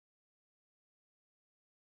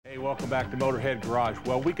Hey, welcome back to Motorhead Garage.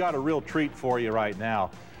 Well, we got a real treat for you right now.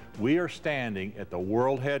 We are standing at the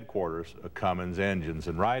world headquarters of Cummins Engines,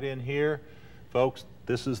 and right in here, folks,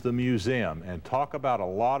 this is the museum. And talk about a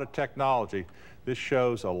lot of technology. This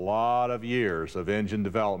shows a lot of years of engine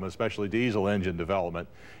development, especially diesel engine development.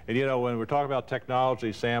 And you know, when we're talking about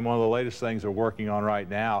technology, Sam, one of the latest things they're working on right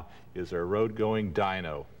now is their road-going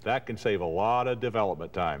dyno. That can save a lot of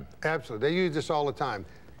development time. Absolutely. They use this all the time.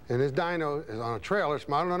 And this dyno is on a trailer. It's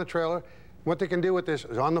mounted on a trailer. What they can do with this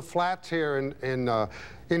is on the flats here in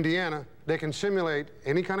Indiana, they can simulate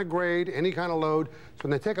any kind of grade, any kind of load. So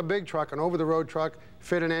when they take a big truck, an over-the-road truck,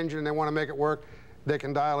 fit an engine, and they want to make it work, they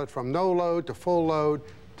can dial it from no load to full load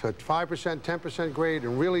to 5%, 10% grade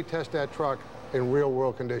and really test that truck in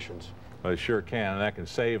real-world conditions. Well, it sure can, and that can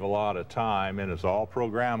save a lot of time, and it's all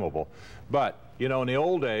programmable. But, you know, in the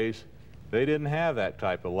old days, they didn't have that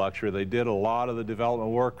type of luxury. They did a lot of the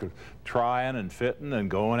development work of trying and fitting and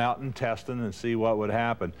going out and testing and see what would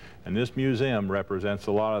happen. And this museum represents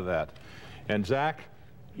a lot of that. And Zach,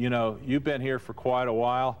 you know, you've been here for quite a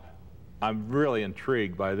while. I'm really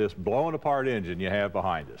intrigued by this blown apart engine you have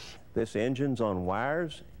behind us. This engine's on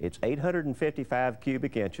wires. It's 855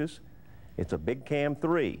 cubic inches. It's a big cam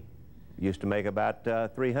 3. Used to make about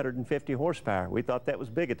 350 horsepower. We thought that was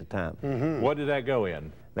big at the time. Mm-hmm. What did that go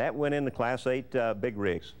in? That went in the Class 8 big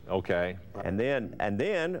rigs. Okay. And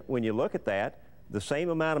then when you look at that, the same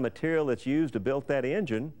amount of material that's used to build that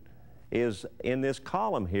engine is in this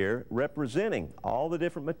column here, representing all the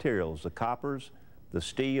different materials: the coppers, the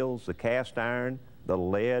steels, the cast iron, the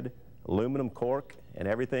lead, aluminum cork, and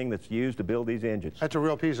everything that's used to build these engines. That's a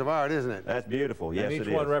real piece of art, isn't it? That's beautiful. Yes, it is. And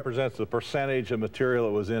each one represents the percentage of material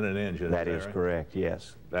that was in an engine. That is correct,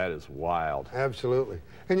 yes. That is wild. Absolutely.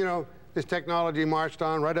 And you know, this technology marched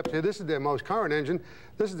on right up to, this is their most current engine.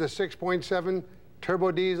 This is the 6.7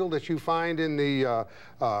 turbo diesel that you find in the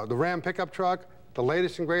Ram pickup truck. The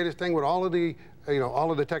latest and greatest thing with all of the,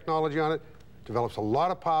 all of the technology on it. Develops a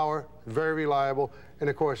lot of power, very reliable, and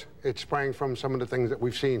of course, it sprang from some of the things that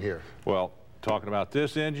we've seen here. Well, talking about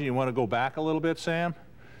this engine, you want to go back a little bit, Sam?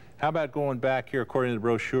 How about going back here, according to the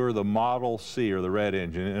brochure, the Model C, or the red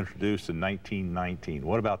engine, introduced in 1919.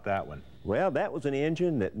 What about that one? Well, that was an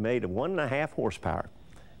engine that made 1.5 horsepower.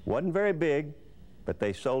 Wasn't very big, but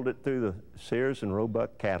they sold it through the Sears and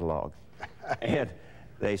Roebuck catalog. And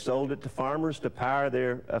they sold it to farmers to power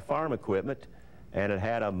their farm equipment, and it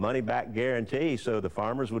had a money-back guarantee, so the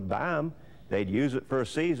farmers would buy them, they'd use it for a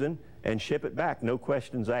season, and ship it back, no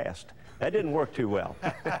questions asked. That didn't work too well,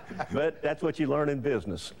 but that's what you learn in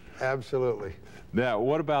business. Absolutely. Now,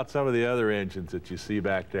 what about some of the other engines that you see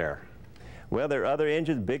back there? Well, there are other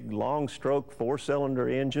engines, big, long-stroke, 4-cylinder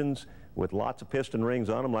engines with lots of piston rings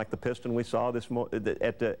on them, like the piston we saw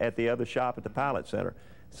at the other shop at the Pilot Center.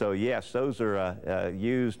 So yes, those are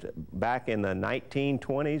used back in the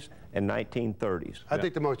 1920s and 1930s. I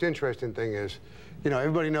think the most interesting thing is, you know,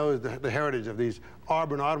 everybody knows the heritage of these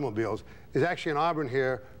Auburn automobiles. There's actually an Auburn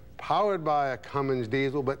here powered by a Cummins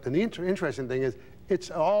diesel, but the interesting thing is it's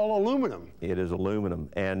all aluminum. It is aluminum,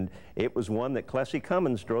 and it was one that Clessie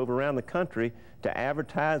Cummins drove around the country to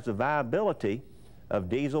advertise the viability of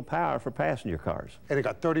diesel power for passenger cars. And it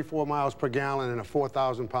got 34 miles per gallon in a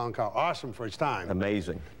 4,000-pound car. Awesome for its time.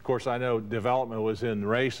 Amazing. Of course, I know development was in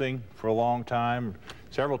racing for a long time,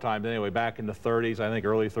 several times anyway. Back in the 30s, I think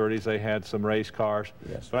early 30s, they had some race cars.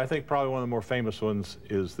 Yes. But I think probably one of the more famous ones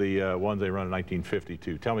is the ones they run in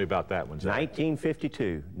 1952. Tell me about that one, Zach.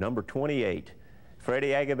 1952, number 28.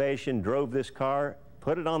 Freddie Agavation drove this car,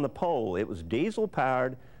 put it on the pole. It was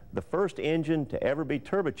diesel-powered, the first engine to ever be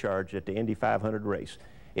turbocharged at the Indy 500 race.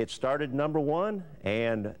 It started number 1,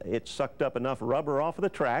 and it sucked up enough rubber off of the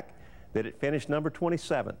track that it finished number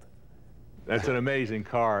 27th. That's an amazing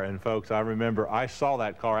car, and folks, I remember I saw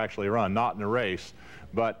that car actually run, not in a race,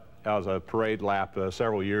 but that was a parade lap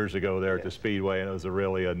several years ago there at the Speedway, and it was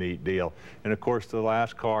really a neat deal. And of course, the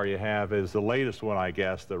last car you have is the latest one, I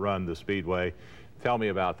guess, that run the Speedway. Tell me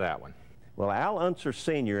about that one. Well, Al Unser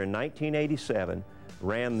Sr. in 1987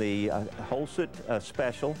 ran the Holset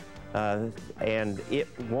Special, and it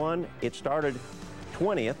won. It started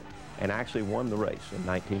 20th and actually won the race in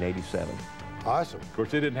 1987. Awesome. Of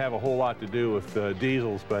course, it didn't have a whole lot to do with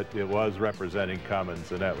diesels, but it was representing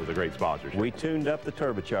Cummins, and that was a great sponsorship. We tuned up the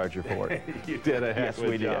turbocharger for it. You did a heck of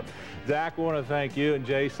a job. Did. Zach, I want to thank you and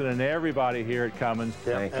Jason and everybody here at Cummins.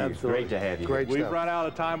 Thank you. Absolutely. Great to have you. Great We've stuff. run out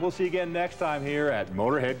of time. We'll see you again next time here at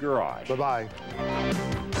Motorhead Garage. Bye-bye.